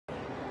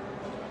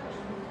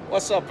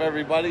What's up,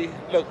 everybody?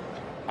 Look,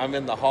 I'm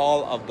in the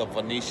Hall of the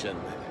Venetian.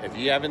 If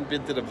you haven't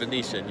been to the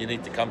Venetian, you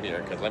need to come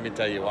here, because let me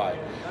tell you why.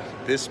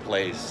 This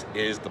place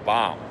is the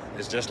bomb.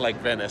 It's just like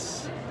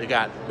Venice. They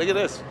got, look at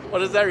this. What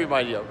does that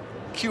remind you of?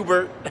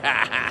 Cubert.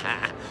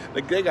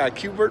 Like they got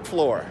Cubert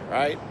floor,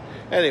 right?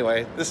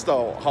 Anyway, this is the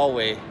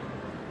hallway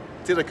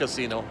to the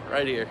casino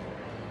right here.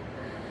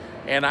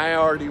 And I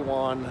already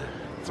won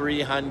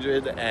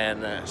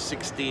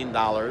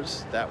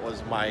 $316. That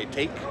was my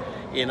take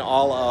in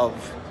all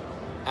of,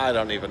 I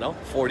don't even know,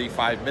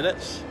 45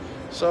 minutes.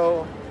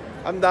 So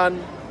I'm done.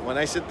 When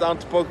I sit down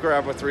to poker, I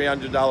have a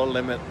 $300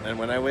 limit. And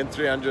when I win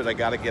 300, I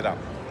gotta get up.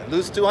 I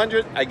lose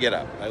 200, I get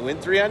up. I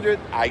win 300,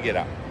 I get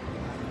up.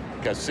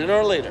 Because sooner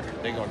or later,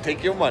 they're gonna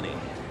take your money.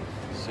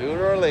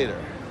 Sooner or later,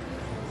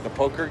 the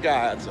poker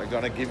gods are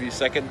gonna give you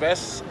second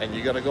best, and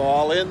you're gonna go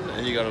all in,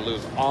 and you're gonna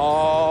lose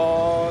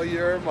all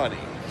your money.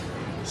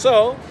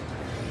 So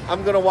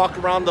I'm gonna walk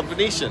around the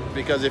Venetian,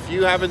 because if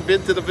you haven't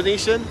been to the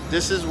Venetian,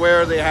 this is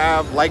where they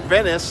have, like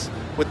Venice,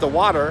 with the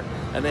water,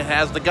 and it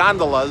has the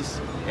gondolas,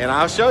 and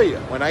I'll show you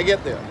when I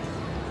get there.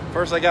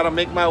 First, I gotta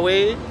make my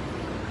way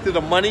to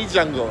the money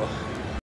jungle.